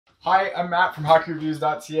Hi, I'm Matt from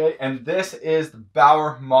HockeyReviews.ca, and this is the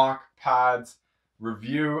Bauer Mach pads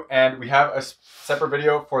review. And we have a separate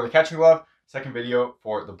video for the catching glove, second video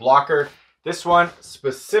for the blocker. This one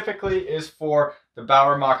specifically is for the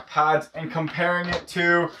Bauer Mach pads and comparing it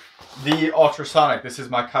to the Ultrasonic. This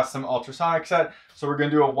is my custom Ultrasonic set. So we're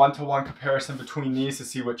going to do a one-to-one comparison between these to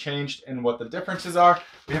see what changed and what the differences are.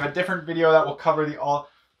 We have a different video that will cover the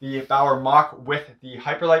Bauer Mach with the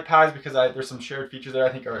Hyperlight pads because there's some shared features there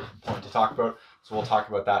I think are important to talk about. So we'll talk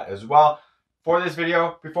about that as well. For this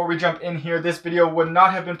video, before we jump in here, this video would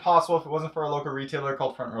not have been possible if it wasn't for a local retailer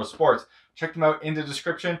called Front Row Sports. Check them out in the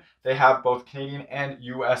description. They have both Canadian and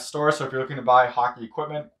US stores. So if you're looking to buy hockey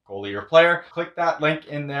equipment, goalie or player, click that link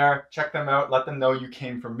in there, check them out, let them know you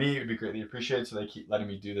came from me. It would be greatly appreciated so they keep letting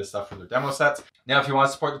me do this stuff for their demo sets. Now, if you want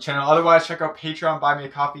to support the channel, otherwise check out Patreon, buy me a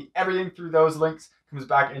coffee. Everything through those links comes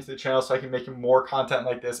back into the channel so I can make more content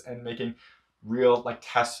like this and making real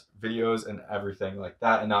test videos and everything like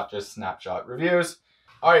that and not just snapshot reviews.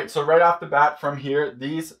 All right, so right off the bat from here,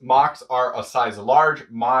 these Machs are a size large.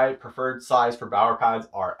 My preferred size for Bauer pads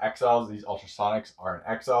are XLs. These Ultrasonics are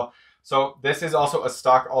an XL. So this is also a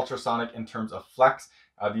stock Ultrasonic in terms of flex.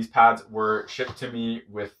 These pads were shipped to me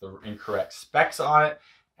with the incorrect specs on it,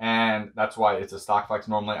 and that's why it's a stock flex.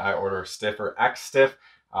 Normally I order stiff or X stiff.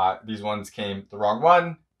 These ones came the wrong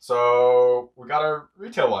one, so we got a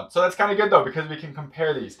retail one. So that's kind of good though, because we can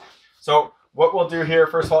compare these. So what we'll do here,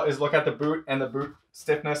 first of all, is look at the boot and the boot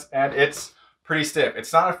stiffness, and it's pretty stiff.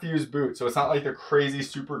 It's not a fused boot, so it's not like the crazy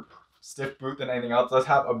super stiff boot than anything else. It does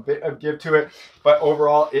have a bit of give to it, but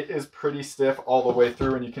overall it is pretty stiff all the way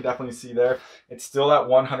through, and you can definitely see there it's still that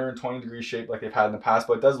 120-degree shape like they've had in the past,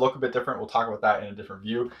 but it does look a bit different. We'll talk about that in a different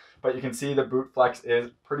view, but you can see the boot flex is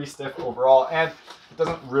pretty stiff overall, and it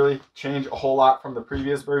doesn't really change a whole lot from the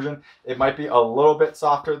previous version. It might be a little bit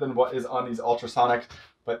softer than what is on these Ultrasonics,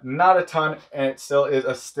 but not a ton, and it still is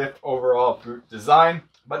a stiff overall boot design.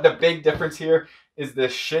 But the big difference here is the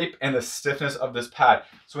shape and the stiffness of this pad.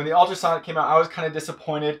 So when the Ultrasonic came out, I was kind of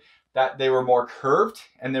disappointed that they were more curved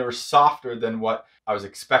and they were softer than what I was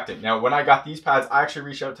expecting. Now, when I got these pads, I actually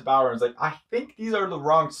reached out to Bauer and was like, I think these are the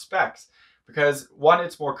wrong specs, because one,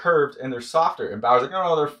 it's more curved and they're softer. And Bauer's like,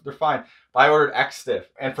 no, they're fine. But I ordered X stiff.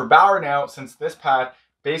 And for Bauer now, since this pad,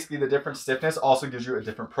 basically the different stiffness also gives you a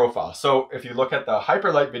different profile. So if you look at the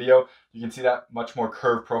Hyperlight video, you can see that much more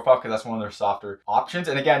curved profile because that's one of their softer options.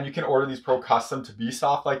 And again, you can order these Pro Custom to be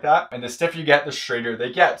soft like that. And the stiffer you get, the straighter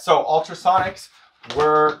they get. So Ultrasonics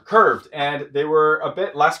were curved and they were a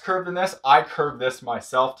bit less curved than this. I curved this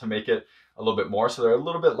myself to make it a little bit more. So they're a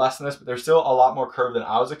little bit less than this, but they're still a lot more curved than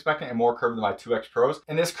I was expecting and more curved than my 2X Pros.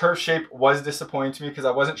 And this curved shape was disappointing to me because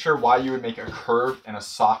I wasn't sure why you would make a curved and a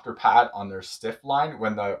softer pad on their stiff line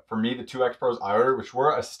when for me, the 2X Pros I ordered, which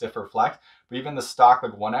were a stiffer flex, but even the stock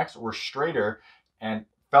 1X were straighter and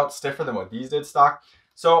felt stiffer than what these did stock.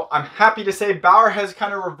 So I'm happy to say Bauer has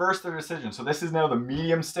kind of reversed their decision. So this is now the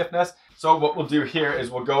medium stiffness. So what we'll do here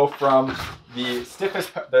is we'll go from the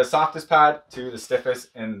softest pad to the stiffest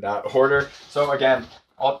in that order. So again,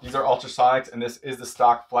 these are Ultrasonics, and this is the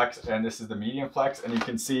stock flex, and this is the medium flex, and you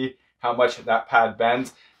can see how much that pad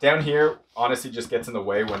bends. Down here, honestly, just gets in the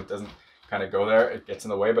way when it doesn't kind of go there. It gets in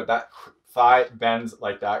the way, but that thigh bends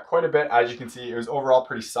like that quite a bit. As you can see, it was overall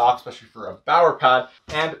pretty soft, especially for a Bauer pad.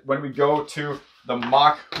 And when we go to the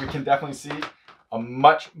Mach, we can definitely see a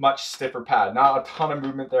much stiffer pad. Not a ton of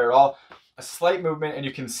movement there at all. A slight movement, and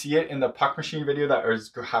you can see it in the puck machine video that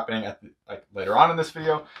is happening at later on in this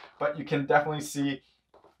video. But you can definitely see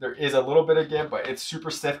there is a little bit of give, but it's super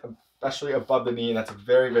stiff, especially above the knee, and that's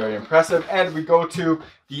very impressive. And we go to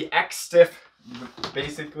the X stiff,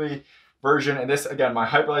 basically version, and this again, my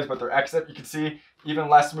Hyperlights, but they're X stiff. You can see even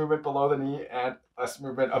less movement below the knee and less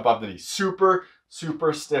movement above the knee.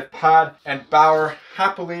 Super stiff pad, and Bauer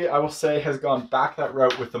happily, I will say, has gone back that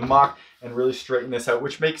route with the Mach and really straightened this out,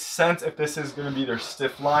 which makes sense if this is going to be their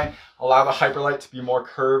stiff line. Allow the Hyperlight to be more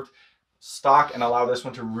curved stock and allow this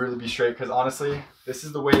one to really be straight, because honestly, this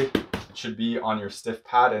is the way it should be on your stiff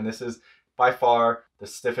pad, and this is by far the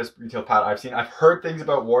stiffest retail pad I've seen. I've heard things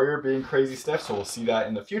about Warrior being crazy stiff, so we'll see that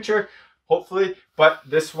in the future, hopefully, but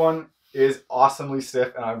this one is awesomely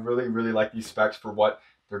stiff, and I really like these specs for what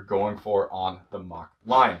they're going for on the Mach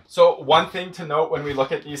line. So one thing to note when we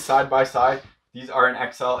look at these side by side, these are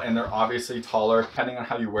an XL and they're obviously taller. Depending on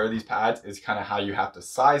how you wear these pads is kind of how you have to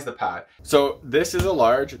size the pad. So this is a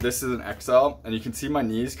large, this is an XL, and you can see my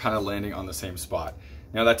knees kind of landing on the same spot.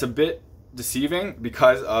 Now that's a bit deceiving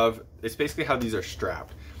because of, it's basically how these are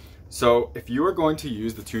strapped. So if you are going to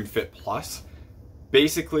use the Tune Fit Plus,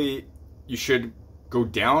 basically you should go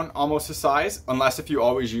down almost a size, unless if you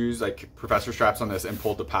always use like professor straps on this and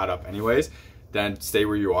pull the pad up anyways, then stay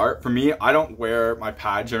where you are. For me, I don't wear my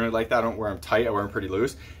pad generally like that. I don't wear them tight, I wear them pretty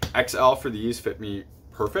loose. XL for these fit me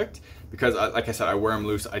perfect because like I said, I wear them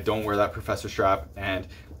loose. I don't wear that professor strap, and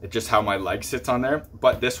it's just how my leg sits on there.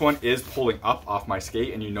 But this one is pulling up off my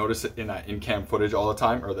skate, and you notice it in that in-cam footage all the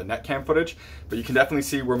time, or the net cam footage, but you can definitely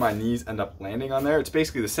see where my knees end up landing on there. It's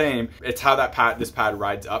basically the same. It's how that this pad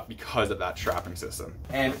rides up because of that strapping system.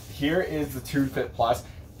 And here is the Tune Fit Plus.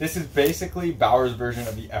 This is basically Bauer's version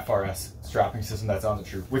of the FRS strapping system that's on the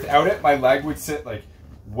Troop. Without it, my leg would sit like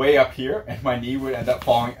way up here and my knee would end up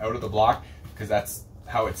falling out of the block because that's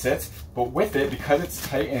how it sits. But with it, because it's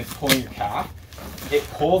tight and it's pulling your calf, it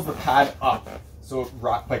pulls the pad up. So it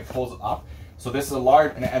like pulls it up. So this is a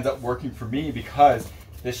large, and it ends up working for me because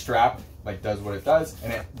this strap like does what it does,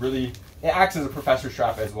 and it acts as a professor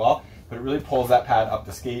strap as well, but it really pulls that pad up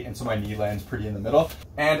the skate, and so my knee lands pretty in the middle.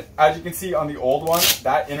 And as you can see on the old one,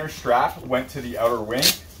 that inner strap went to the outer wing,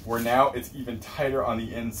 where now it's even tighter on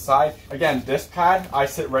the inside. Again, this pad, I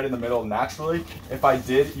sit right in the middle naturally. If I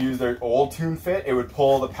did use their old Tune Fit, it would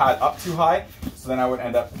pull the pad up too high, so then I would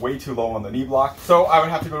end up way too low on the knee block. So I would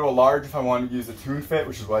have to go to a large if I wanted to use the Tune Fit,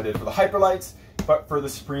 which is what I did for the Hyperlights. But for the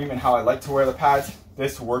Supreme and how I like to wear the pads,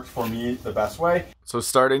 this worked for me the best way. So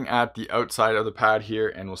starting at the outside of the pad here,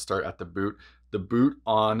 and we'll start at the boot. The boot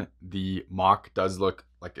on the Mach does look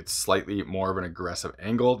like it's slightly more of an aggressive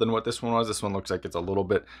angle than what this one was. This one looks like it's a little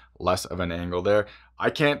bit less of an angle there. I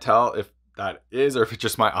can't tell if that is or if it's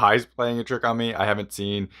just my eyes playing a trick on me. I haven't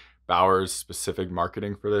seen Bauer's specific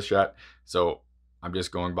marketing for this yet, so I'm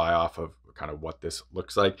just going by off of kind of what this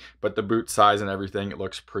looks like. But the boot size and everything, it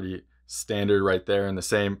looks pretty standard right there, and the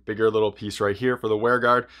same bigger little piece right here for the wear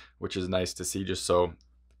guard, which is nice to see, just so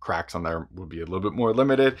cracks on there would be a little bit more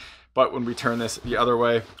limited. But when we turn this the other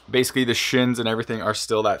way, basically the shins and everything are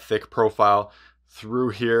still that thick profile through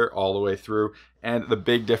here all the way through. And the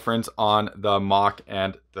big difference on the Mach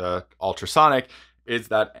and the Ultrasonic is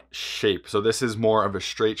that shape. So this is more of a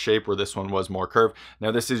straight shape, where this one was more curved.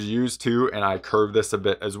 Now this is used too, and I curved this a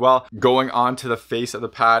bit as well. Going on to the face of the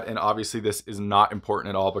pad, and obviously this is not important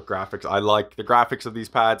at all, but graphics. I like the graphics of these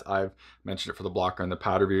pads. I've mentioned it for the blocker and the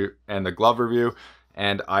pad review and the glove review.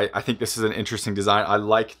 And I think this is an interesting design. I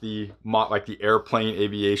like the airplane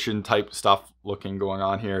aviation type stuff looking going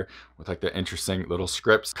on here with like the interesting little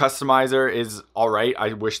scripts. Customizer is all right.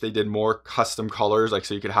 I wish they did more custom colors, like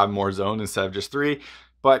so you could have more zones instead of just 3.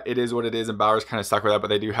 But it is what it is, and Bauer's kind of stuck with that. But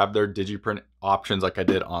they do have their digiprint options like I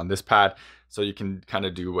did on this pad, so you can kind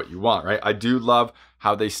of do what you want, right? I do love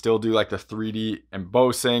how they still do like the 3D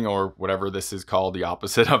embossing, or whatever this is called, the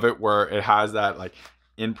opposite of it, where it has that like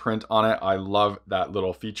imprint on it. I love that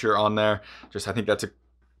little feature on there. Just I think that's a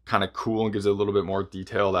kind of cool and gives it a little bit more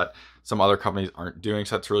detail that some other companies aren't doing.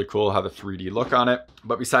 So that's really cool how the 3D look on it.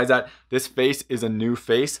 But besides that, this face is a new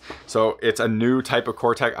face. So it's a new type of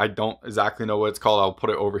Cortex. I don't exactly know what it's called. I'll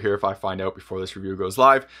put it over here if I find out before this review goes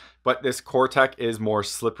live. But this Cortex is more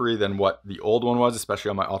slippery than what the old one was, especially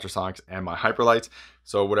on my Ultrasonics and my Hyperlights.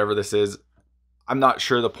 So whatever this is, I'm not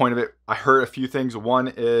sure the point of it. I heard a few things. One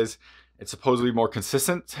is it's supposedly more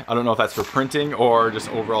consistent. I don't know if that's for printing or just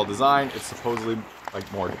overall design. It's supposedly like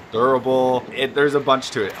more durable. There's a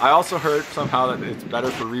bunch to it. I also heard somehow that it's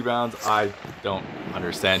better for rebounds. I don't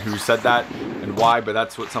understand who said that and why, but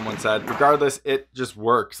that's what someone said. Regardless, it just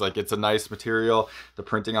works. Like, it's a nice material. The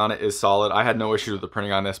printing on it is solid. I had no issue with the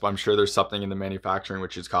printing on this, but I'm sure there's something in the manufacturing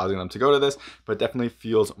which is causing them to go to this, but it definitely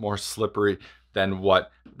feels more slippery than what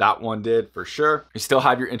that one did for sure. You still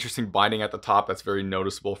have your interesting binding at the top. That's very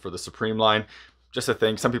noticeable for the Supreme line. Just a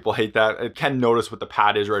thing, some people hate that. It can notice what the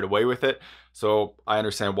pad is right away with it. So I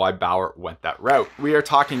understand why Bauer went that route. We are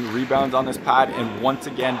talking rebounds on this pad, and once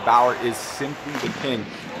again, Bauer is simply the king.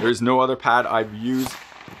 There's no other pad I've used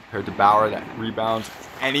compared to Bauer that rebounds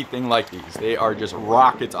anything like these. They are just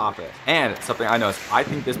rockets off it. And something I noticed, I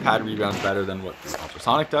think this pad rebounds better than what the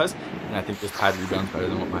Ultrasonic does, and I think this pad rebounds better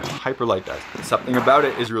than what my Hyperlight does. Something about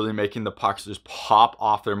it is really making the pucks just pop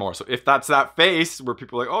off there more. So if that's that face where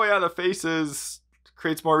people are like, oh yeah, the face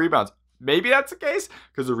creates more rebounds, maybe that's the case,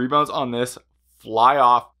 because the rebounds on this fly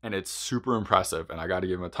off and it's super impressive, and I got to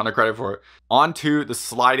give him a ton of credit for it. On to the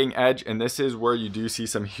sliding edge, and this is where you do see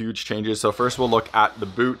some huge changes. So first we'll look at the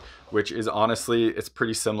boot, which is honestly, it's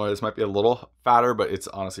pretty similar. This might be a little fatter, but it's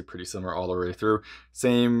honestly pretty similar all the way through.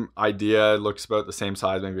 Same idea, looks about the same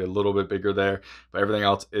size, maybe a little bit bigger there, but everything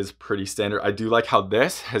else is pretty standard. I do like how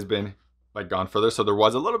this has been like gone further. So there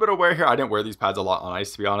was a little bit of wear here. I didn't wear these pads a lot on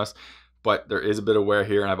ice, to be honest, but there is a bit of wear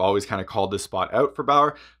here, and I've always kind of called this spot out for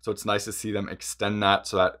Bauer. So it's nice to see them extend that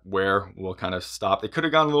so that wear will kind of stop. They could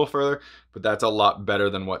have gone a little further, but that's a lot better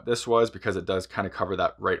than what this was because it does kind of cover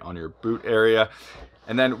that right on your boot area.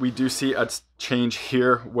 And then we do see a change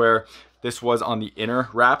here where this was on the inner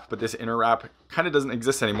wrap, but this inner wrap kind of doesn't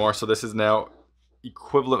exist anymore. So this is now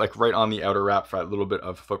equivalent, like right on the outer wrap for that little bit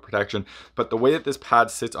of foot protection. But the way that this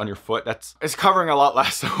pad sits on your foot, it's covering a lot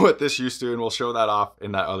less than what this used to, and we'll show that off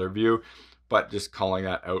in that other view, but just calling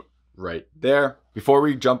that out right there. Before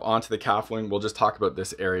we jump onto the calf wing, we'll just talk about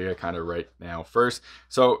this area kind of right now first.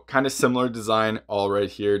 So kind of similar design all right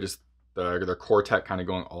here, just the Cortec kind of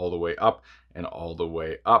going all the way up and all the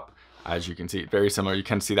way up. As you can see, very similar. You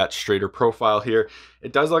can see that straighter profile here.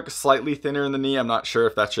 It does look slightly thinner in the knee. I'm not sure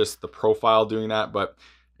if that's just the profile doing that, but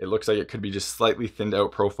it looks like it could be just slightly thinned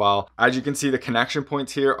out profile. As you can see, the connection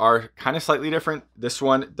points here are kind of slightly different. This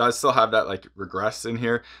one does still have that like regress in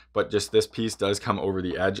here, but just this piece does come over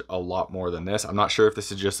the edge a lot more than this. I'm not sure if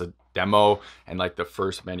this is just a demo and like the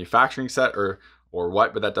first manufacturing set or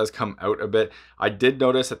what, but that does come out a bit. I did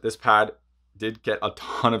notice that this pad did get a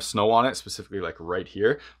ton of snow on it, specifically like right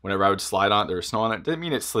here. Whenever I would slide on it, there was snow on it. Didn't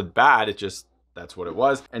mean it slid bad, it just, that's what it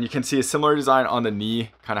was. And you can see a similar design on the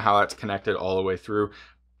knee, kind of how that's connected all the way through.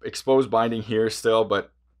 Exposed binding here still,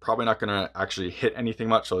 but probably not gonna actually hit anything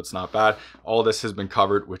much, so it's not bad. All this has been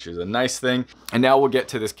covered, which is a nice thing. And now we'll get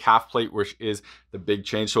to this calf plate, which is the big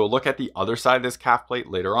change. So we'll look at the other side of this calf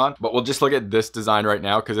plate later on, but we'll just look at this design right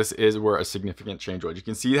now because this is where a significant change was. You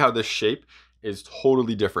can see how this shape is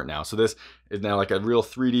totally different now. So this is now like a real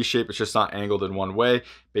 3D shape. It's just not angled in one way,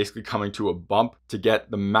 basically coming to a bump to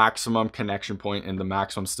get the maximum connection point and the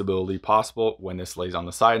maximum stability possible when this lays on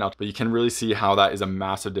the side now. But you can really see how that is a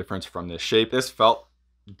massive difference from this shape. This felt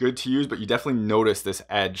good to use, but you definitely notice this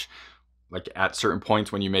edge like at certain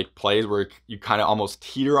points when you make plays where you kind of almost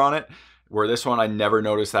teeter on it. Where this one, I never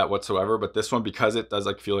noticed that whatsoever, but this one, because it does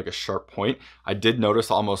like feel like a sharp point, I did notice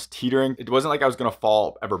almost teetering. It wasn't like I was gonna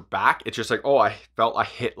fall ever back. It's just like, oh, I felt I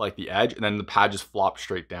hit like the edge and then the pad just flopped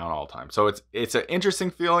straight down all the time. So it's an interesting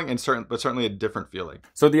feeling and certainly a different feeling.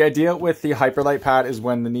 So the idea with the Hyperlite pad is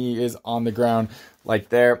when the knee is on the ground like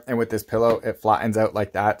there, and with this pillow, it flattens out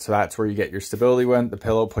like that. So that's where you get your stability when the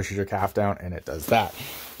pillow pushes your calf down and it does that.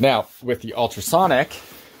 Now with the Ultrasonic,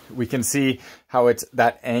 we can see how it's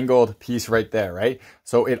that angled piece right there, right?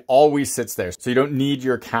 So it always sits there. So you don't need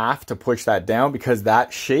your calf to push that down because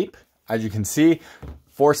that shape, as you can see,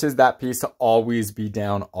 forces that piece to always be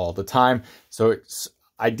down all the time. So it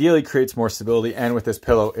ideally creates more stability, and with this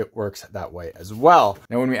pillow, it works that way as well.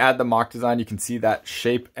 Now, when we add the Mach design, you can see that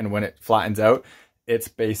shape, and when it flattens out, it's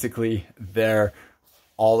basically there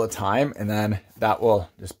all the time, and then that will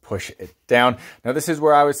just push it down. Now, this is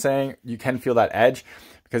where I was saying you can feel that edge,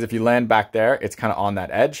 because if you land back there, it's kind of on that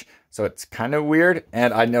edge. So it's kind of weird.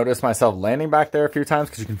 And I noticed myself landing back there a few times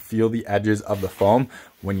because you can feel the edges of the foam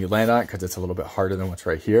when you land on it, because it's a little bit harder than what's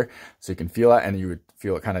right here. So you can feel that, and you would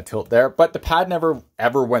feel it kind of tilt there. But the pad never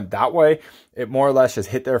ever went that way. It more or less just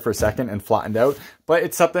hit there for a second and flattened out. But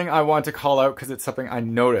it's something I want to call out because it's something I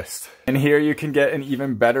noticed. And here you can get an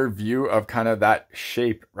even better view of kind of that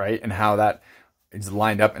shape, right? And how that is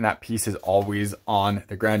lined up, and that piece is always on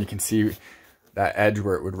the ground. You can see that edge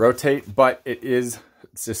where it would rotate, but it's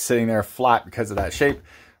just sitting there flat because of that shape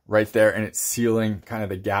right there, and it's sealing kind of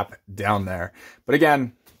the gap down there. But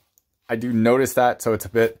again, I do notice that, so it's a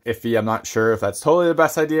bit iffy. I'm not sure if that's totally the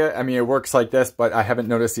best idea. I mean, it works like this, but I haven't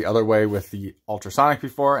noticed the other way with the Ultrasonic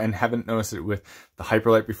before, and haven't noticed it with the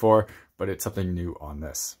Hyperlite before, but it's something new on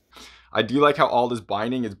this. I do like how all this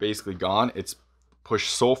binding is basically gone. It's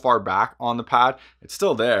pushed so far back on the pad. It's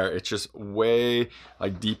still there. It's just way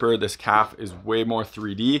like deeper. This calf is way more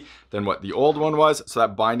 3D than what the old one was. So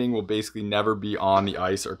that binding will basically never be on the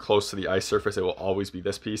ice or close to the ice surface. It will always be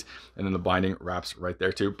this piece. And then the binding wraps right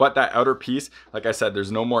there too. But that outer piece, like I said,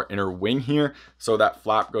 there's no more inner wing here. So that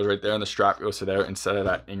flap goes right there and the strap goes to there instead of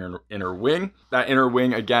that inner wing. That inner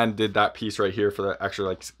wing, again, did that piece right here for the extra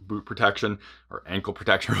like boot protection or ankle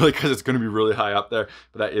protection, really, because it's going to be really high up there.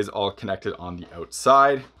 But that is all connected on the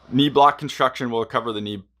outside. Knee block construction, we'll cover the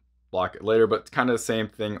knee block later, but it's kind of the same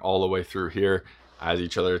thing all the way through here as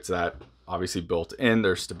each other. It's that obviously built in,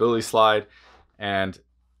 there's Stabilislide, and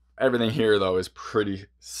everything here though is pretty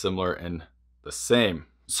similar and the same.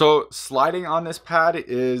 So sliding on this pad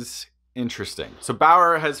is interesting. So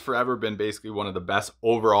Bauer has forever been basically one of the best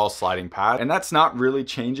overall sliding pads, and that's not really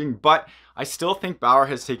changing, but I still think Bauer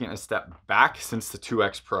has taken a step back since the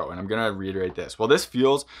 2X Pro, and I'm gonna reiterate this. Well, this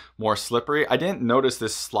feels more slippery. I didn't notice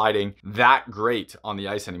this sliding that great on the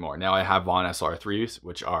ice anymore. Now I have Vaughn SLR3s,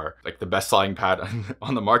 which are like the best sliding pad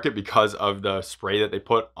on the market because of the spray that they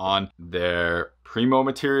put on their Primo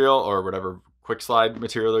material or whatever quick slide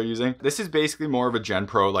material they're using. This is basically more of a Gen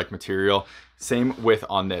Pro like material. Same with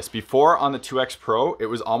on this. Before on the 2X Pro, it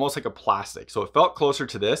was almost like a plastic. So it felt closer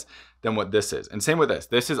to this than what this is. And same with this.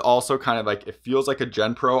 This is also kind of like, it feels like a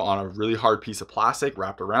Gen Pro on a really hard piece of plastic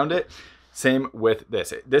wrapped around it. Same with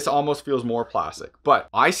this. This almost feels more plastic, but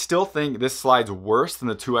I still think this slides worse than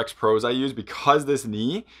the 2X Pros I use because this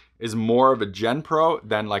knee is more of a Gen Pro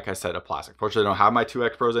than, like I said, a plastic. Fortunately, I don't have my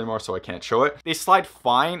 2X Pros anymore, so I can't show it. They slide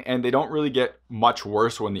fine and they don't really get much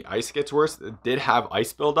worse when the ice gets worse. It did have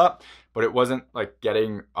ice buildup, but it wasn't like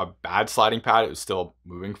getting a bad sliding pad. It was still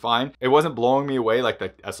moving fine. It wasn't blowing me away like the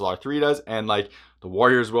SLR3 does and like the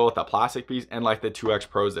Warriors will with that plastic piece and like the 2X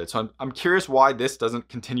Pros did. So I'm curious why this doesn't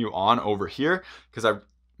continue on over here, because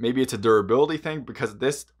maybe it's a durability thing, because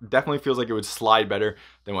this definitely feels like it would slide better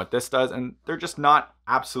than what this does, and they're just not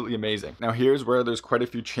absolutely amazing. Now here's where there's quite a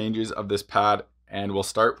few changes of this pad, and we'll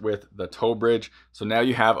start with the toe bridge. So now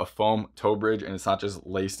you have a foam toe bridge and it's not just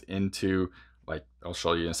laced into, like I'll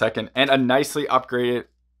show you in a second, and a nicely upgraded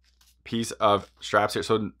piece of straps here.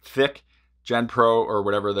 So thick Gen Pro or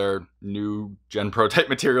whatever their new Gen Pro type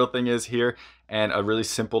material thing is here, and a really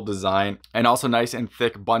simple design, and also nice and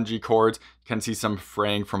thick bungee cords. You can see some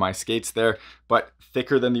fraying from my skates there, but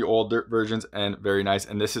thicker than the older versions and very nice.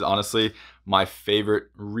 And this is honestly my favorite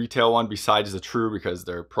retail one besides the True, because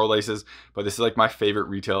they're pro laces, but this is like my favorite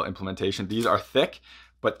retail implementation. These are thick,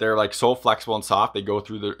 but they're like so flexible and soft. They go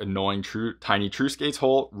through the annoying tiny True Skates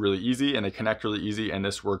hole really easy, and they connect really easy, and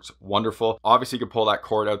this works wonderful. Obviously you can pull that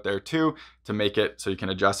cord out there too to make it so you can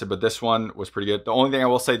adjust it, but this one was pretty good. The only thing I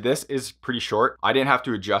will say, this is pretty short. I didn't have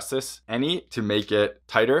to adjust this any to make it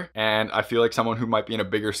tighter, and I feel like someone who might be in a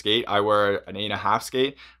bigger skate, I wear an 8.5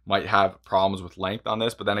 skate, might have problems with length on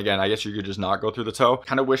this. But then again, I guess you could just not go through the toe.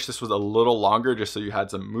 Kind of wish this was a little longer just so you had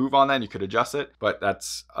some move on that and you could adjust it, but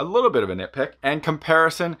that's a little bit of a nitpick. And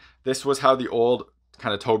comparison, this was how the old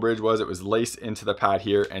kind of toe bridge was. It was laced into the pad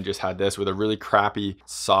here and just had this with a really crappy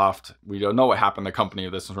soft, we don't know what happened to the company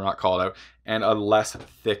of this ones, we're not called out, and a less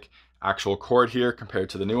thick actual cord here compared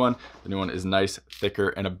to the new one. The new one is nice, thicker,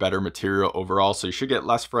 and a better material overall, so you should get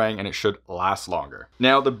less fraying and it should last longer.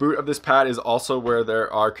 Now the boot of this pad is also where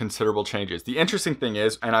there are considerable changes. The interesting thing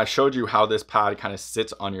is, and I showed you how this pad kind of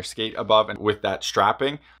sits on your skate above and with that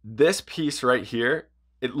strapping, this piece right here,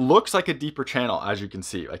 it looks like a deeper channel, as you can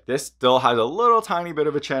see. Like this still has a little tiny bit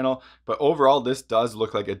of a channel, but overall this does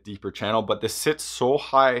look like a deeper channel, but this sits so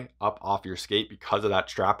high up off your skate because of that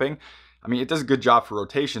strapping. I mean, it does a good job for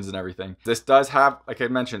rotations and everything. This does have, like I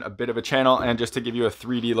mentioned, a bit of a channel, and just to give you a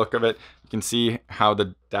 3D look of it, you can see how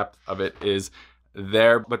the depth of it is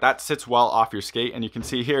there, but that sits well off your skate. And you can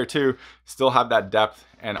see here too, still have that depth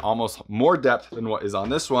and almost more depth than what is on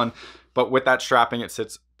this one. But with that strapping, it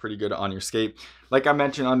sits pretty good on your skate. Like I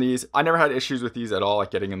mentioned on these, I never had issues with these at all, like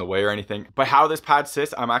getting in the way or anything. But how this pad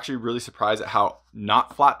sits, I'm actually really surprised at how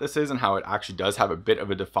not flat this is and how it actually does have a bit of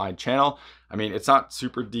a defined channel. I mean, it's not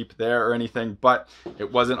super deep there or anything, but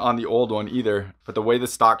it wasn't on the old one either. But the way the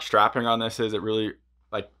stock strapping on this is, it really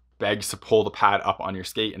like begs to pull the pad up on your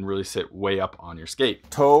skate and really sit way up on your skate.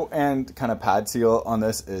 Toe and kind of pad seal on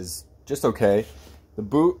this is just okay. The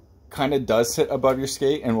boot kind of does sit above your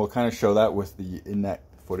skate, and we'll kind of show that with the in-net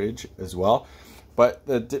footage as well. But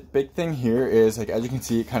the big thing here is, like, as you can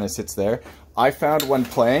see, it kind of sits there. I found when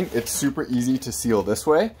playing, it's super easy to seal this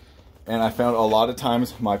way, and I found a lot of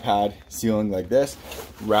times my pad sealing like this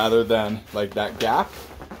rather than like that gap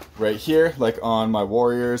right here, like on my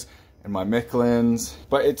Warriors and my Michelins.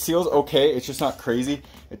 But it seals okay, it's just not crazy.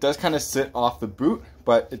 It does kind of sit off the boot,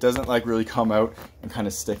 but it doesn't like really come out and kind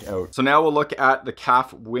of stick out. So now we'll look at the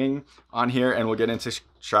calf wing on here, and we'll get into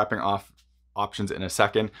strapping off options in a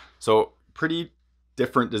second. So pretty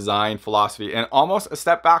different design philosophy and almost a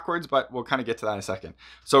step backwards, but we'll kind of get to that in a second.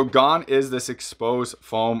 So gone is this exposed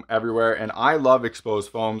foam everywhere, and I love exposed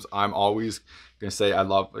foams. I'm always gonna say I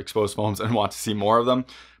love exposed foams and want to see more of them,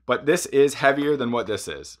 but this is heavier than what this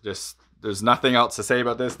is. Just, there's nothing else to say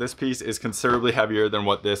about this. This piece is considerably heavier than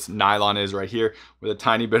what this nylon is right here, with a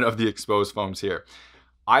tiny bit of the exposed foams here.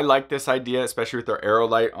 I like this idea, especially with their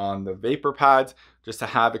Aerolite on the vapor pads, just to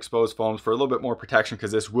have exposed foams for a little bit more protection,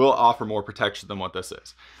 because this will offer more protection than what this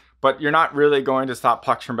is. But you're not really going to stop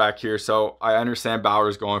pucks from back here, so I understand Bauer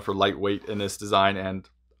is going for lightweight in this design, and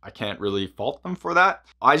I can't really fault them for that.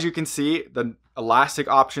 As you can see, the elastic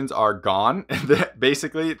options are gone.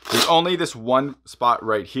 Basically, there's only this one spot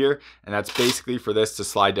right here, and that's basically for this to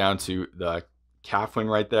slide down to the calf wing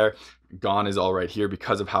right there. Gone is all right here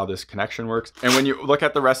because of how this connection works. And when you look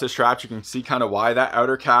at the rest of the straps, you can see kind of why that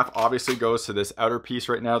outer calf obviously goes to this outer piece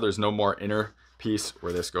right now. There's no more inner piece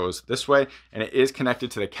where this goes this way, and it is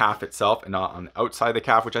connected to the calf itself and not on the outside of the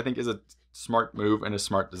calf, which I think is a smart move and a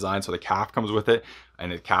smart design. So the calf comes with it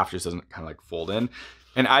and the calf just doesn't kind of like fold in.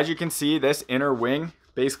 And as you can see, this inner wing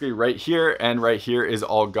basically right here and right here is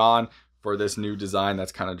all gone for this new design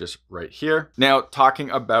that's kind of just right here. Now,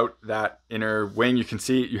 talking about that inner wing, you can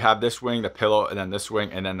see you have this wing, the pillow, and then this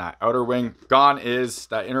wing, and then that outer wing. Gone is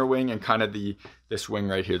that inner wing and kind of this wing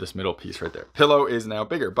right here, this middle piece right there. Pillow is now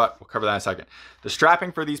bigger, but we'll cover that in a second. The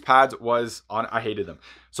strapping for these pads was on, I hated them.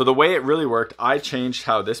 So the way it really worked, I changed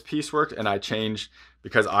how this piece worked, and I changed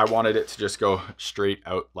because I wanted it to just go straight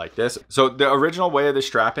out like this. So the original way of the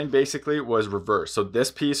strapping basically was reversed. So this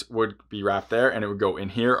piece would be wrapped there and it would go in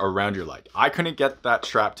here around your leg. I couldn't get that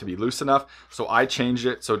strap to be loose enough, so I changed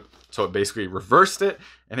it so it basically reversed it,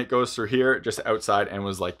 and it goes through here just outside and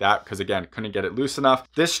was like that because, again, couldn't get it loose enough.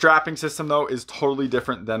 This strapping system though is totally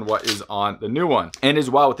different than what is on the new one. And as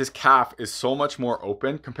well, with this calf is so much more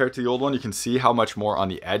open compared to the old one. You can see how much more on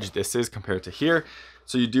the edge this is compared to here.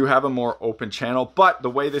 So you do have a more open channel, but the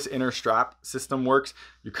way this inner strap system works,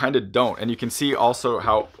 you kind of don't. And you can see also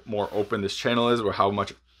how more open this channel is, or how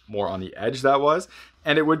much more on the edge that was.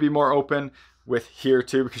 And it would be more open with here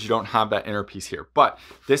too, because you don't have that inner piece here. But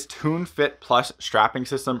this Tune Fit Plus strapping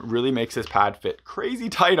system really makes this pad fit crazy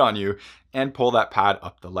tight on you and pull that pad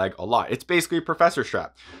up the leg a lot. It's basically a professor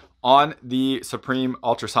strap. On the Supreme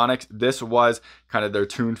Ultrasonics, this was kind of their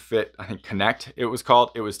Tune Fit, I think Connect it was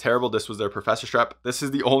called. It was terrible. This was their professor strap. This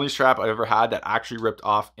is the only strap I've ever had that actually ripped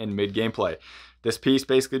off in mid gameplay. This piece,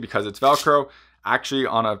 basically, because it's Velcro, actually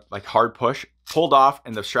on a like hard push, pulled off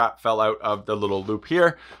and the strap fell out of the little loop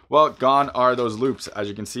here. Well, gone are those loops. As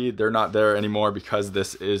you can see, they're not there anymore because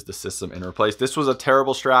this is the system in replace. This was a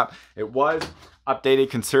terrible strap. It was updated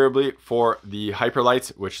considerably for the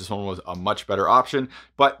Hyperlights, which this one was a much better option,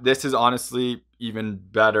 but this is honestly even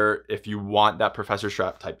better if you want that professor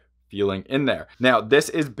strap type feeling in there. Now, this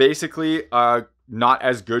is basically not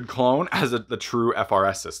as good clone as the true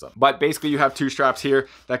FRS system, but basically you have two straps here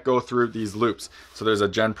that go through these loops. So there's a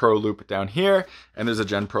Gen Pro loop down here and there's a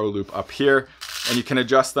Gen Pro loop up here, and you can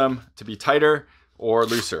adjust them to be tighter or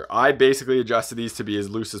looser. I basically adjusted these to be as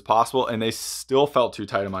loose as possible, and they still felt too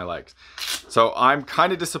tight on my legs. So I'm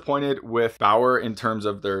kind of disappointed with Bauer in terms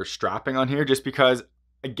of their strapping on here, just because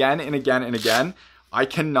again and again and again, I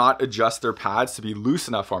cannot adjust their pads to be loose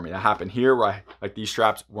enough for me. That happened here where like these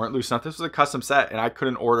straps weren't loose enough. This was a custom set and I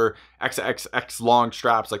couldn't order XXX long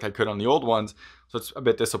straps like I could on the old ones. So it's a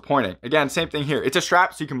bit disappointing. Again, same thing here. It's a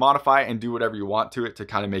strap, so you can modify and do whatever you want to it to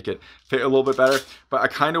kind of make it fit a little bit better. But I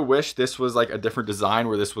kind of wish this was like a different design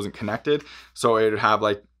where this wasn't connected. So it would have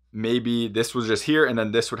like, maybe this was just here and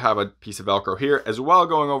then this would have a piece of Velcro here as well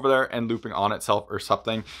going over there and looping on itself or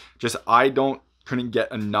something. Just, couldn't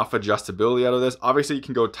get enough adjustability out of this. Obviously you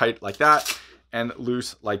can go tight like that and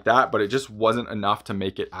loose like that, but it just wasn't enough to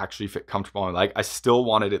make it actually fit comfortable on my leg. I still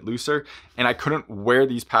wanted it looser, and I couldn't wear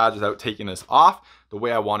these pads without taking this off the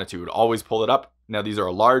way I wanted to. It would always pull it up. Now these are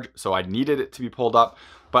a large, so I needed it to be pulled up,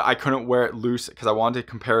 but I couldn't wear it loose because I wanted to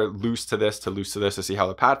compare it loose to this to see how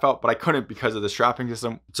the pad felt, but I couldn't because of the strapping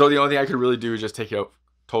system. So the only thing I could really do is just take it out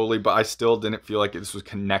totally, but I still didn't feel like this was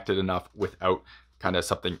connected enough without kind of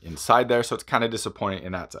something inside there. So it's kind of disappointing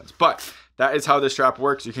in that sense, but that is how this strap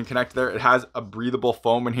works. You can connect there. It has a breathable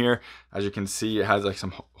foam in here. As you can see, it has like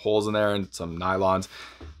some holes in there and some nylons,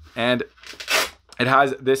 and it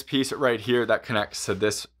has this piece right here that connects to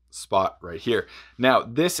this spot right here. Now,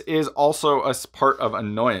 this is also a part of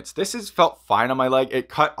annoyance. This has felt fine on my leg. It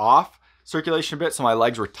cut off circulation a bit, so my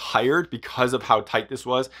legs were tired because of how tight this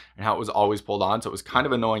was and how it was always pulled on. So it was kind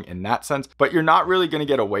of annoying in that sense, but you're not really going to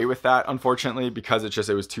get away with that, unfortunately, because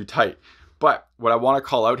it was too tight. But what I want to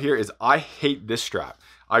call out here is I hate this strap.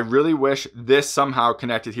 I really wish this somehow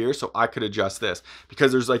connected here so I could adjust this,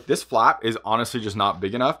 because there's like, this flap is honestly just not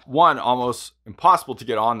big enough. One, almost impossible to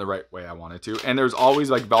get on the right way I wanted to, and there's always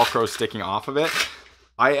like Velcro sticking off of it.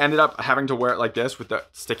 I ended up having to wear it like this with the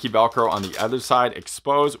sticky Velcro on the other side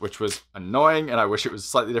exposed, which was annoying, and I wish it was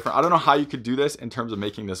slightly different. I don't know how you could do this in terms of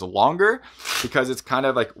making this longer, because it's kind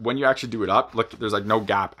of like when you actually do it up, look, there's like no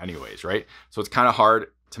gap anyways, right? So it's kind of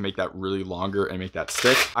hard to make that really longer and make that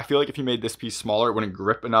stick. I feel like if you made this piece smaller, it wouldn't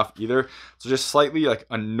grip enough either. So just slightly like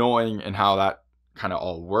annoying in how that kind of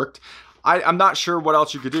all worked. I'm not sure what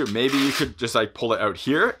else you could do. Maybe you could just like pull it out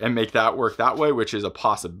here and make that work that way, which is a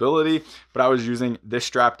possibility. But I was using this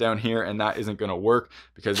strap down here and that isn't gonna work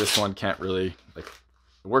because this one can't really, like,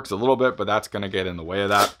 it works a little bit, but that's gonna get in the way of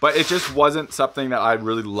that. But it just wasn't something that I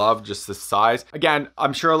really loved, just the size. Again,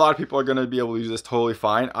 I'm sure a lot of people are gonna be able to use this totally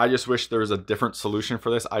fine. I just wish there was a different solution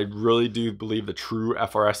for this. I really do believe the true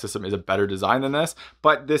FRS system is a better design than this,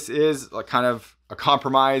 but this is like kind of a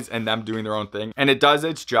compromise and them doing their own thing. And it does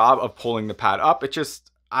its job of pulling the pad up. It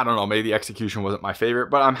just, I don't know, maybe the execution wasn't my favorite,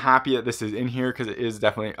 but I'm happy that this is in here because it is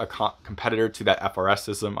definitely a competitor to that FRS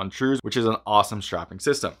system on Trues, which is an awesome strapping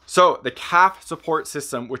system. So the calf support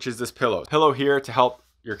system, which is this pillow here to help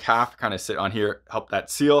your calf kind of sit on here, help that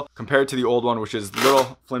seal, compared to the old one, which is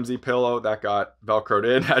little flimsy pillow that got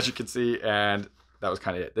Velcroed in, as you can see, and that was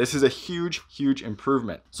kind of it. This is a huge, huge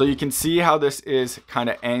improvement. So you can see how this is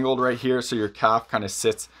kind of angled right here. So your calf kind of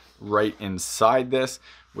sits right inside this,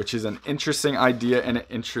 which is an interesting idea and an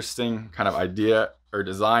interesting kind of idea or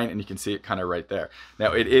design. And you can see it kind of right there.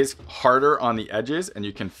 Now it is harder on the edges and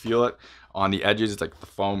you can feel it on the edges. It's like the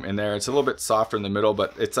foam in there. It's a little bit softer in the middle,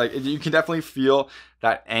 but it's like, you can definitely feel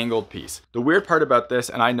that angled piece. The weird part about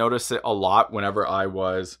this, and I noticed it a lot whenever I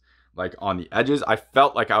was like on the edges, I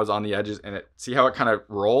felt like I was on the edges and see how it kind of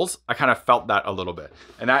rolls? I kind of felt that a little bit.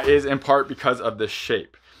 And that is in part because of the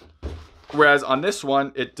shape. Whereas on this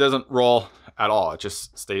one, it doesn't roll at all. It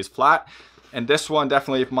just stays flat. And this one,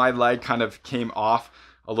 definitely, if my leg kind of came off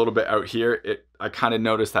a little bit out here, I kind of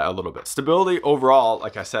noticed that a little bit. Stability overall,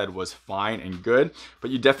 like I said, was fine and good,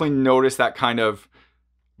 but you definitely notice that kind of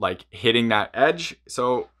like hitting that edge.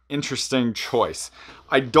 So interesting choice.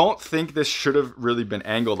 I don't think this should have really been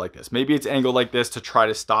angled like this. Maybe it's angled like this to try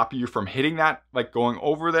to stop you from hitting that, like going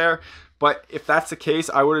over there. But if that's the case,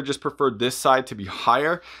 I would have just preferred this side to be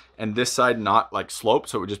higher and this side not like sloped.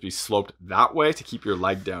 So it would just be sloped that way to keep your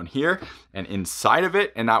leg down here and inside of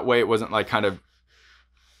it. And that way it wasn't like kind of,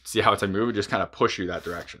 see how it's like move, it just kind of push you that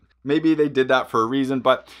direction. Maybe they did that for a reason,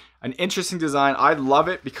 but an interesting design. I love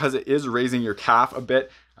it because it is raising your calf a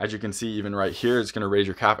bit. As you can see, even right here, it's going to raise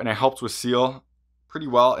your calf and it helps with seal pretty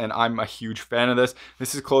well. And I'm a huge fan of this.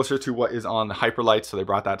 This is closer to what is on the Hyperlite. So they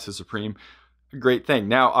brought that to Supreme. A great thing.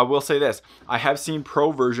 Now, I will say this. I have seen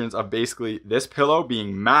pro versions of basically this pillow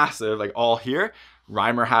being massive, like all here.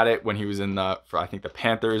 Reimer had it when he was in for I think the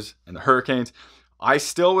Panthers and the Hurricanes. I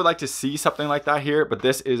still would like to see something like that here, but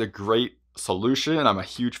this is a great solution and I'm a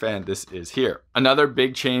huge fan this is here. Another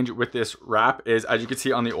big change with this wrap is, as you can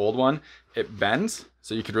see on the old one, it bends.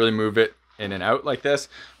 So you could really move it in and out like this,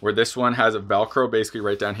 where this one has a Velcro basically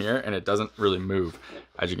right down here and it doesn't really move,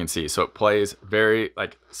 as you can see. So it plays very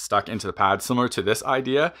like stuck into the pad, similar to this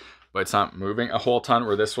idea, but it's not moving a whole ton,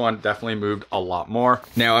 where this one definitely moved a lot more.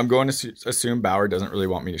 Now I'm going to assume Bauer doesn't really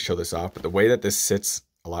want me to show this off, but the way that this sits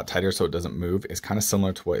a lot tighter so it doesn't move is kind of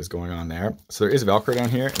similar to what is going on there. So there is Velcro down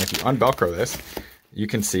here, and if you unvelcro this, you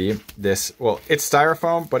can see this, well, it's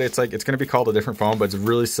styrofoam, but it's like, it's going to be called a different foam, but it's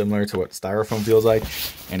really similar to what styrofoam feels like,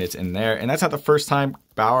 and it's in there. And that's not the first time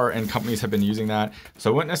Bauer and companies have been using that.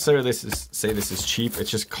 So I wouldn't necessarily say this is cheap.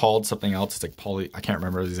 It's just called something else. It's like poly, I can't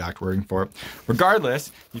remember the exact wording for it.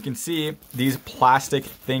 Regardless, you can see these plastic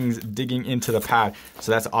things digging into the pad.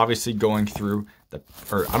 So that's obviously going through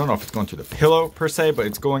or I don't know if it's going through the pillow per se, but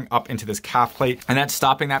it's going up into this calf plate, and that's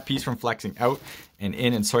stopping that piece from flexing out and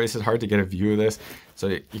in. And sorry, this is hard to get a view of this. So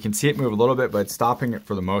you can see it move a little bit, but it's stopping it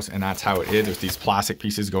for the most, and that's how it is with these plastic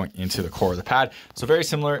pieces going into the core of the pad. So very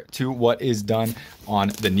similar to what is done on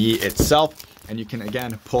the knee itself. And you can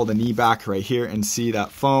again pull the knee back right here and see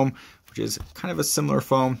that foam, which is kind of a similar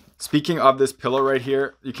foam. Speaking of this pillow right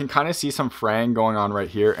here, you can kind of see some fraying going on right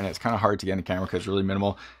here, and it's kind of hard to get in the camera because it's really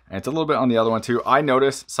minimal. And it's a little bit on the other one too. I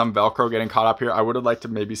noticed some Velcro getting caught up here. I would have liked to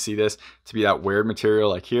maybe see this to be that weird material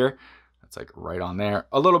like here. That's like right on there.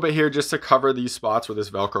 A little bit here just to cover these spots where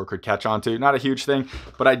this Velcro could catch onto. Not a huge thing,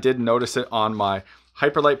 but I did notice it on my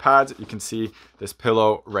Hyperlite pads. You can see this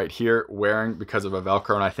pillow right here wearing because of a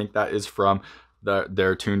Velcro, and I think that is from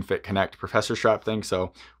their Tune Fit Connect Professor Strap thing.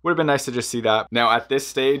 So would have been nice to just see that. Now at this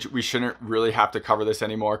stage, we shouldn't really have to cover this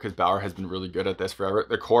anymore because Bauer has been really good at this forever.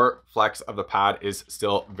 The core flex of the pad is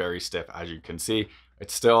still very stiff, as you can see.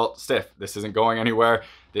 It's still stiff. This isn't going anywhere.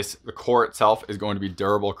 The core itself is going to be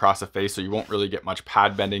durable across the face, so you won't really get much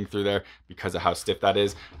pad bending through there because of how stiff that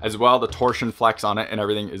is. As well, the torsion flex on it and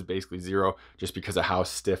everything is basically zero just because of how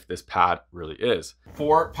stiff this pad really is.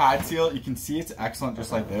 For pad seal, you can see it's excellent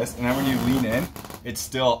just like this. And then when you lean in, it's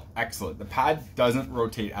still excellent. The pad doesn't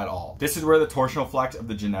rotate at all. This is where the torsional flex of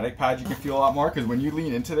the genetic pad you can feel a lot more, because when you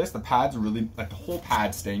lean into this, the pad's really, like the whole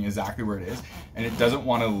pad's staying exactly where it is, and it doesn't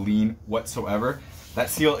want to lean whatsoever. That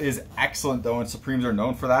seal is excellent though, and Supremes are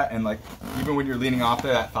known for for that. And like, even when you're leaning off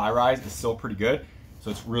there, that thigh rise is still pretty good. So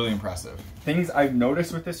it's really impressive. Things I've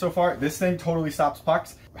noticed with this so far, this thing totally stops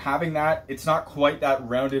pucks. Having that, it's not quite that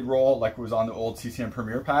rounded roll like it was on the old CCM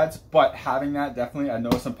Premier pads, but having that, definitely, I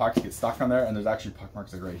noticed some pucks get stuck on there, and there's actually puck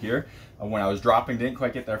marks like right here. When I was dropping, didn't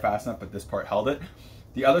quite get there fast enough, but this part held it.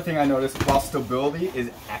 The other thing I noticed, while stability is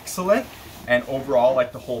excellent, and overall,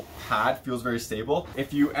 like the whole pad feels very stable,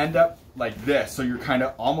 if you end up like this, so you're kind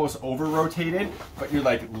of almost over rotated, but you're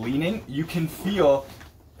like leaning, you can feel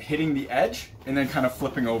hitting the edge and then kind of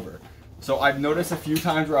flipping over. So I've noticed a few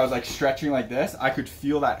times where I was like stretching like this, I could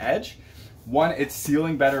feel that edge. One, it's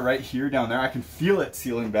sealing better right here down there. I can feel it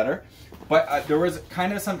sealing better. But there was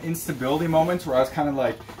kind of some instability moments where I was kind of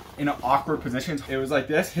like in an awkward position. It was like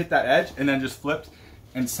this, hit that edge, and then just flipped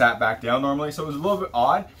and sat back down normally. So it was a little bit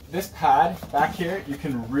odd. This pad back here, you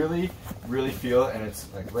can really feel it, and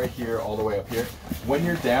it's like right here all the way up here. When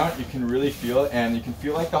you're down, you can really feel it, and you can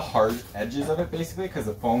feel like the hard edges of it basically, because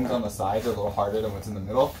the foams on the sides are a little harder than what's in the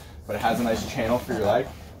middle, but it has a nice channel for your leg.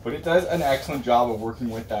 But it does an excellent job of working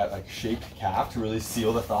with that like shaped calf to really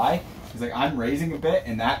seal the thigh. It's like I'm raising a bit,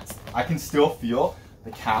 and that's, I can still feel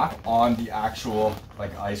the calf on the actual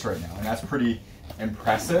like ice right now, and that's pretty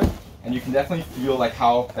impressive. And you can definitely feel like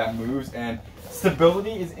how that moves. And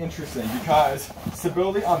stability is interesting because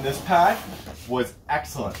stability on this pad was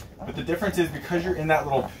excellent. But the difference is because you're in that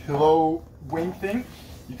little pillow wing thing,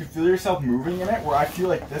 you can feel yourself moving in it, where I feel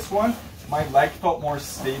like this one, my leg felt more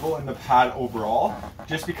stable in the pad overall,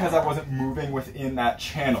 just because I wasn't moving within that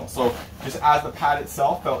channel. So just as the pad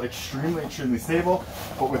itself felt extremely stable.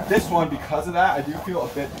 But with this one, because of that, I do feel a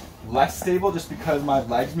bit less stable just because my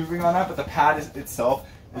leg's moving on that, but the pad itself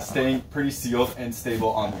is staying pretty sealed and stable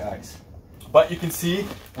on the ice. But you can see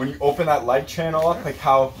when you open that leg channel up, like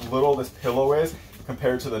how little this pillow is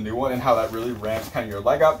compared to the new one, and how that really ramps kind of your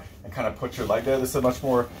leg up and kind of puts your leg there. This is a much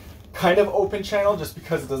more kind of open channel just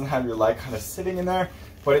because it doesn't have your leg kind of sitting in there,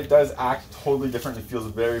 but it does act totally different. It feels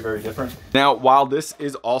very different. Now, while this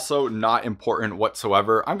is also not important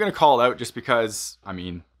whatsoever, I'm gonna call it out just because, I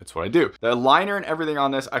mean, it's what I do. The liner and everything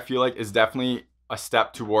on this, I feel like is definitely a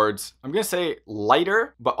step towards, I'm gonna say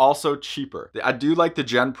lighter, but also cheaper. I do like the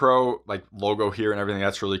Gen Pro like logo here and everything,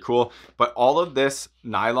 that's really cool. But all of this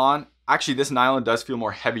nylon, actually this nylon does feel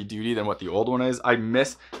more heavy duty than what the old one is. I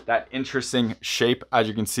miss that interesting shape, as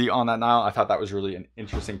you can see on that nylon. I thought that was really an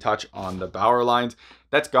interesting touch on the Bauer lines.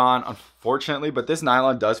 That's gone, unfortunately, but this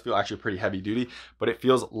nylon does feel actually pretty heavy duty, but it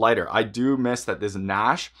feels lighter. I do miss that this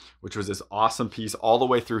Nash, which was this awesome piece all the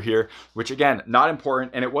way through here, which again, not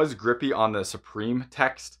important, and it was grippy on the Supreme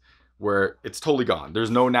text, where it's totally gone. There's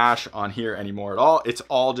no Nash on here anymore at all. It's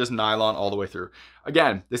all just nylon all the way through.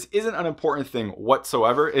 Again, this isn't an important thing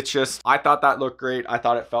whatsoever. It's just, I thought that looked great. I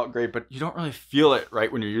thought it felt great, but you don't really feel it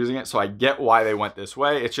right when you're using it. So I get why they went this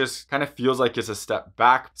way. It just kind of feels like it's a step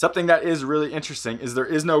back. Something that is really interesting is there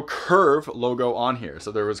is no curve logo on here.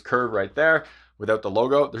 So there was curve right there without the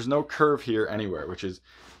logo. There's no curve here anywhere, which is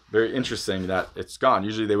very interesting that it's gone.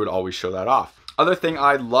 Usually they would always show that off. Other thing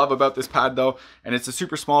I love about this pad though, and it's a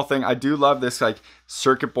super small thing, I do love this like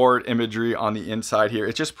circuit board imagery on the inside here.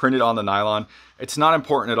 It's just printed on the nylon. It's not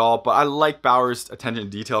important at all, but I like Bauer's attention to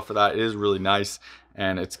detail for that. It is really nice.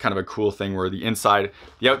 And it's kind of a cool thing where the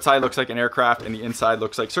outside looks like an aircraft and the inside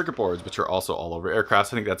looks like circuit boards, which are also all over aircraft.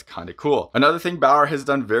 So I think that's kind of cool. Another thing Bauer has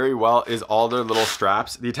done very well is all their little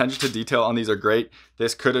straps. The attention to detail on these are great.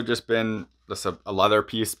 This could have just been just a leather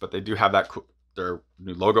piece, but they do have that cool, their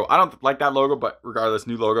new logo. I don't like that logo, but regardless,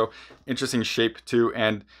 new logo, interesting shape too.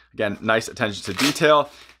 And again, nice attention to detail.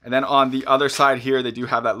 And then on the other side here, they do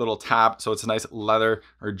have that little tab. So it's a nice leather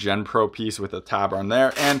or Gen Pro piece with a tab on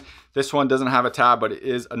there. And this one doesn't have a tab, but it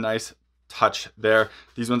is a nice touch there.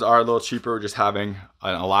 These ones are a little cheaper, just having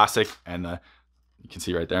an elastic and you can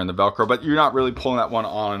see right there in the Velcro, but you're not really pulling that one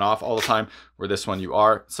on and off all the time, where this one you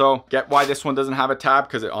are. So get why this one doesn't have a tab,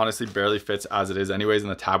 because it honestly barely fits as it is anyways,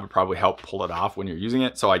 and the tab would probably help pull it off when you're using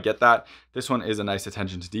it. So I get that. This one is a nice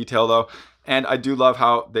attention to detail though. And I do love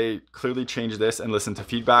how they clearly changed this and listened to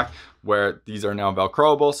feedback, where these are now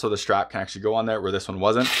Velcroable, so the strap can actually go on there where this one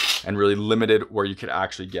wasn't, and really limited where you could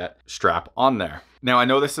actually get strap on there. Now I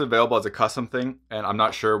know this is available as a custom thing, and I'm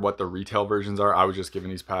not sure what the retail versions are. I was just given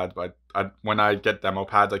these pads, but when I get demo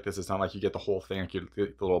pads like this, it's not like you get the whole thing, like you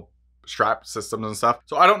get the little strap systems and stuff.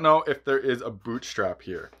 So I don't know if there is a boot strap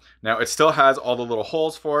here. Now it still has all the little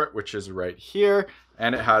holes for it, which is right here,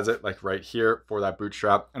 and it has it like right here for that boot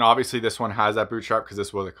strap. And obviously this one has that boot strap because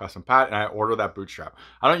this was a custom pad, and I ordered that boot strap.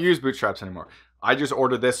 I don't use boot straps anymore. I just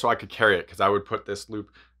ordered this so I could carry it, because I would put this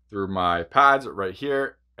loop through my pads right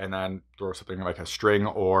here, and then throw something like a string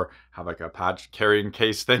or have like a pad carrying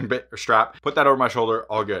case thing, bit or strap, put that over my shoulder,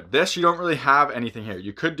 all good. This, you don't really have anything here.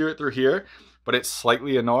 You could do it through here, but it's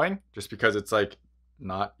slightly annoying just because it's like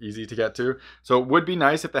not easy to get to. So it would be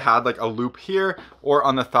nice if they had like a loop here or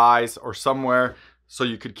on the thighs or somewhere so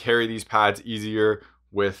you could carry these pads easier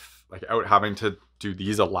without having to do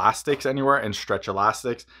these elastics anywhere and stretch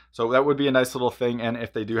elastics. So that would be a nice little thing. And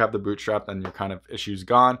if they do have the bootstrap, then your kind of issue's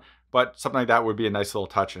gone. But something like that would be a nice little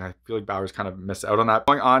touch. And I feel like Bauer's kind of missed out on that.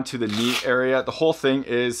 Going on to the knee area, the whole thing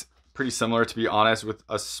is pretty similar, to be honest, with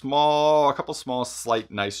a couple small,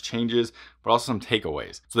 slight, nice changes, but also some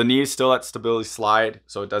takeaways. So the knee is still at Stabilislide.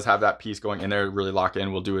 So it does have that piece going in there to really lock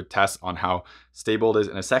in. We'll do a test on how stable it is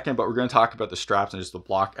in a second, but we're going to talk about the straps and just the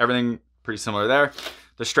block, everything pretty similar there.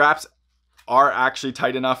 The straps are actually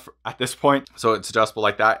tight enough at this point, so it's adjustable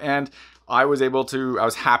like that. And I was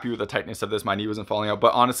happy with the tightness of this. My knee wasn't falling out,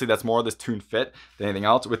 but honestly, that's more of this tuned fit than anything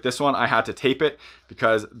else. With this one, I had to tape it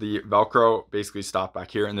because the Velcro basically stopped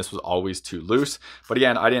back here and this was always too loose. But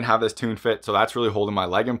again, I didn't have this tuned fit, so that's really holding my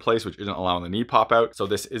leg in place, which isn't allowing the knee pop out. So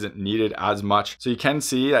this isn't needed as much. So you can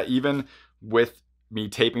see that even with me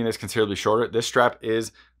taping this considerably shorter, this strap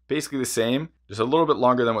is basically the same, just a little bit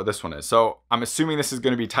longer than what this one is. So I'm assuming this is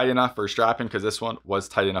going to be tight enough for strapping because this one was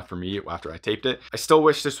tight enough for me after I taped it. I still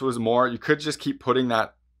wish this was more. You could just keep putting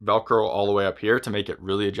that Velcro all the way up here to make it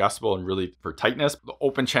really adjustable and really for tightness. The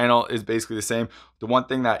open channel is basically the same. The one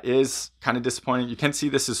thing that is kind of disappointing, you can see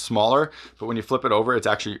this is smaller, but when you flip it over, it's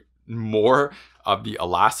actually more of the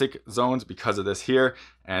elastic zones because of this here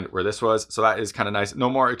and where this was. So that is kind of nice. No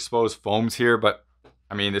more exposed foams here, but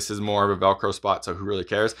I mean, this is more of a Velcro spot, so who really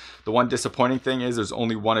cares? The one disappointing thing is there's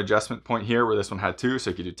only one adjustment point here where this one had two, so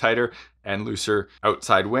you could do tighter and looser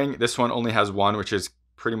outside wing. This one only has one, which is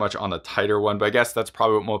pretty much on the tighter one, but I guess that's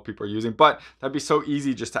probably what most people are using. But that'd be so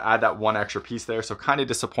easy just to add that one extra piece there. So kind of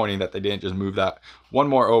disappointing that they didn't just move that one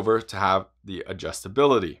more over to have the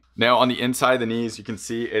adjustability. Now on the inside of the knees, you can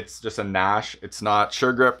see it's just a Nash. It's not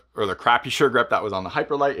Sure Grip or the crappy Sure Grip that was on the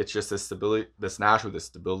Hyperlite. It's just this Nash with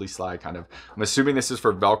this Stabilislide kind of. I'm assuming this is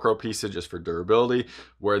for Velcro pieces, just for durability,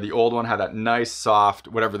 where the old one had that nice soft,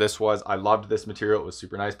 whatever this was. I loved this material. It was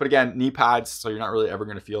super nice. But again, knee pads, so you're not really ever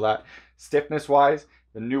going to feel that. Stiffness wise,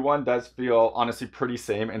 the new one does feel honestly pretty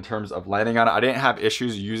same in terms of landing on it. I didn't have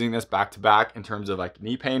issues using this back to back in terms of like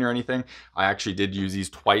knee pain or anything. I actually did use these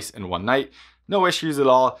twice in one night. No issues at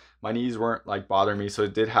all. My knees weren't like bothering me. So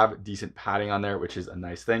it did have decent padding on there, which is a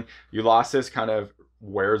nice thing. You lost this kind of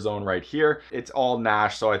wear zone right here. It's all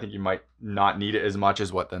Nash, so I think you might not need it as much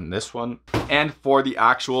as what than this one. And for the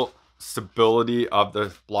actual stability of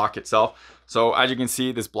the block itself. So as you can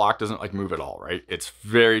see, this block doesn't like move at all, right? It's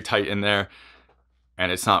very tight in there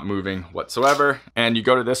and it's not moving whatsoever. And you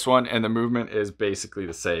go to this one and the movement is basically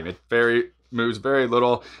the same. It moves very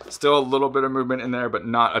little, still a little bit of movement in there, but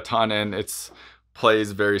not a ton, and it's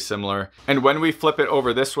plays very similar. And when we flip it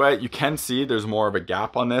over this way, you can see there's more of a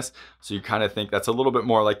gap on this. So you kind of think that's a little bit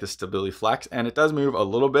more like the Stability Flex, and it does move a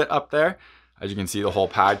little bit up there. As you can see, the whole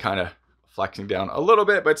pad kind of flexing down a little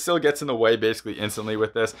bit, but still gets in the way basically instantly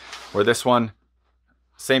with this, where this one,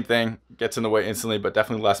 same thing, gets in the way instantly, but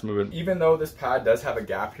definitely less movement. Even though this pad does have a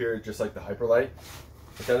gap here, just like the Hyperlite,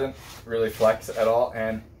 it doesn't really flex at all.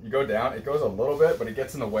 And you go down, it goes a little bit, but it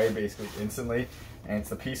gets in the way basically instantly. And it's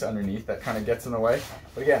the piece underneath that kind of gets in the way.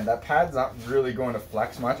 But again, that pad's not really going to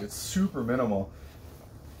flex much. It's super minimal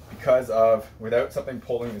because of, without something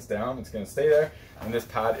pulling this down, it's going to stay there. And this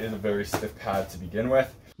pad is a very stiff pad to begin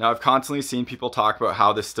with. Now, I've constantly seen people talk about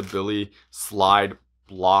how the Stabilislide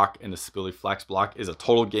block and the Stability Flex block is a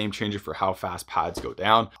total game changer for how fast pads go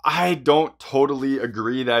down. I don't totally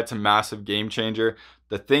agree that it's a massive game changer.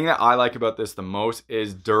 The thing that I like about this the most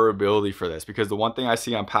is durability for this, because the one thing I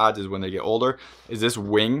see on pads is when they get older is this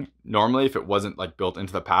wing, normally if it wasn't like built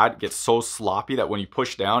into the pad, gets so sloppy that when you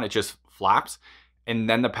push down, it just flaps and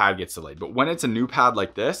then the pad gets delayed. But when it's a new pad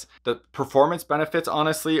like this, the performance benefits,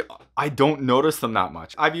 honestly, I don't notice them that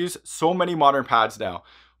much. I've used so many modern pads now.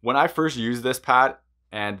 When I first used this pad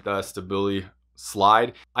and the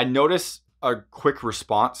Stabilislide, I noticed a quick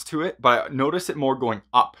response to it, but I noticed it more going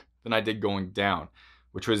up than I did going down,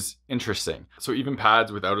 which was interesting. So even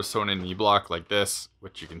pads without a sewn in knee block like this,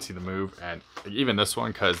 which you can see the move, and even this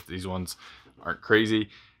one, because these ones aren't crazy,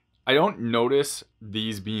 I don't notice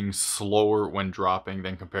these being slower when dropping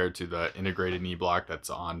than compared to the integrated knee block that's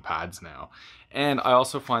on pads now. And I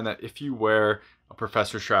also find that if you wear a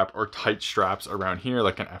professor strap or tight straps around here,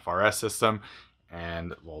 like an FRS system,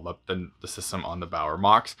 and well, the system on the Bauer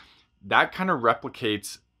Machs, that kind of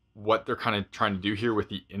replicates what they're kind of trying to do here with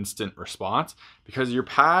the instant response, because your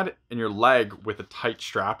pad and your leg with a tight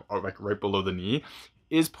strap or like right below the knee,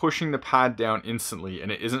 is pushing the pad down instantly,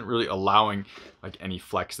 and it isn't really allowing like any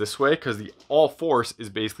flex this way because the all force is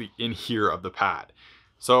basically in here of the pad.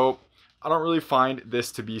 So I don't really find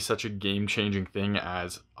this to be such a game-changing thing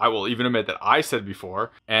as I will even admit that I said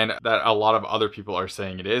before, and that a lot of other people are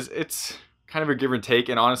saying it is. It's kind of a give and take,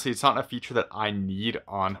 and honestly, it's not a feature that I need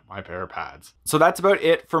on my pair of pads. So that's about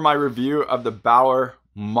it for my review of the Bauer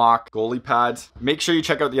Mach goalie pads. Make sure you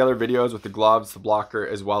check out the other videos with the gloves, the blocker,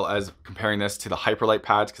 as well as comparing this to the Hyperlite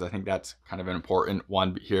pads, because I think that's kind of an important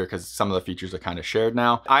one here because some of the features are kind of shared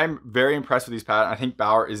now. I'm very impressed with these pads. I think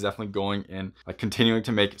Bauer is definitely going in, like continuing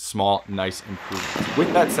to make small, nice improvements.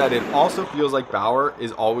 With that said, it also feels like Bauer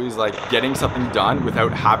is always like getting something done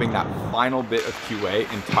without having that final bit of QA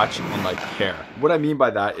and touch and like care. What I mean by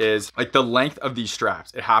that is like the length of these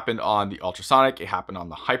straps. It happened on the Ultrasonic, it happened on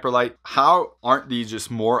the Hyperlite. How aren't these just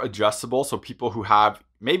more adjustable so people who have,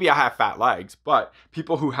 maybe I have fat legs, but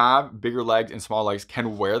people who have bigger legs and small legs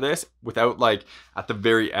can wear this without like at the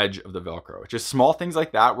very edge of the Velcro. Just small things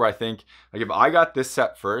like that where I think like if I got this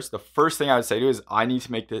set first, the first thing I would say to is I need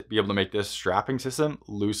to be able to make this strapping system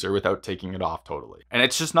looser without taking it off totally. And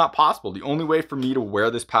it's just not possible. The only way for me to wear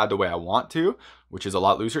this pad the way I want to, which is a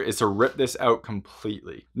lot looser, is to rip this out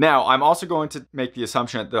completely. Now, I'm also going to make the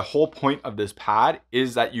assumption that the whole point of this pad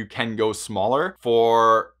is that you can go smaller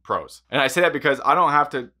for pros. And I say that because I don't have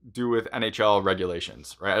to do with NHL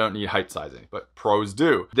regulations, right? I don't need height sizing, but pros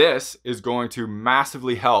do. This is going to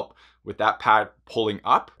massively help with that pad pulling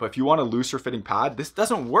up. But if you want a looser fitting pad, this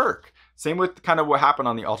doesn't work. Same with kind of what happened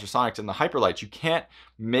on the Ultrasonics and the Hyperlights. You can't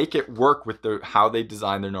make it work with how they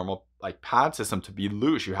design their normal like pad system to be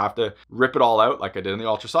loose. You have to rip it all out like I did in the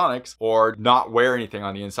Ultrasonics, or not wear anything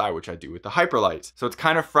on the inside, which I do with the Hyperlights. So it's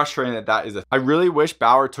kind of frustrating that that is I really wish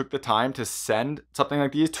Bauer took the time to send something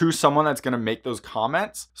like these to someone that's going to make those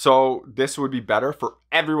comments. So this would be better for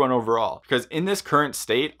everyone overall, because in this current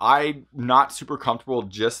state, I'm not super comfortable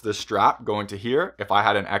just the strap going to here. If I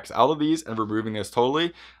had an XL of these and removing this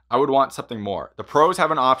totally, I would want something more. The pros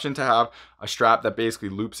have an option to have a strap that basically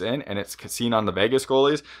loops in, and it's seen on the Vegas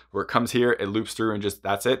goalies where it comes here, it loops through, and just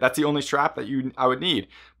that's it. That's the only strap that I would need.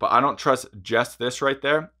 But I don't trust just this right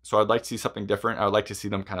there. So I'd like to see something different. I would like to see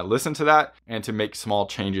them kind of listen to that and to make small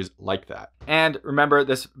changes like that. And remember,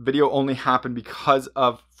 this video only happened because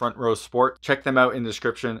of Front Row Sport. Check them out in the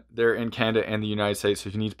description. They're in Canada and the United States. So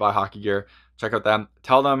if you need to buy hockey gear, check out them.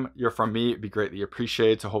 Tell them you're from me. It'd be greatly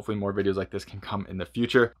appreciated. So hopefully more videos like this can come in the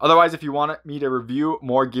future. Otherwise, if you want me to review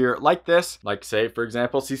more gear like this, like say, for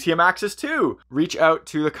example, CCM Axis 2, reach out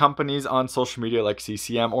to the companies on social media like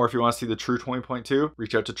CCM, or if you want to see the True 20.2,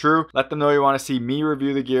 reach out to True. Let them know you want to see me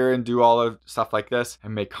review the gear and do all of stuff like this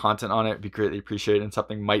and make content on it. It'd be greatly appreciated, and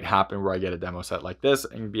something might happen where I get a demo set like this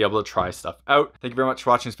and be able to try stuff out. Thank you very much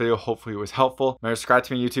for watching this video. Hopefully it was helpful. Remember to subscribe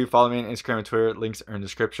to me on YouTube, follow me on Instagram and Twitter. Links are in the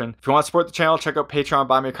description. If you want to support the channel, check out Patreon,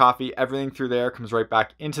 buy me a coffee. Everything through there comes right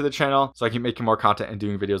back into the channel so I keep making more content and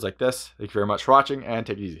doing videos like this. Thank you very much for watching, and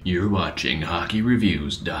take it easy. You're watching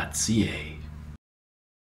HockeyReviews.ca.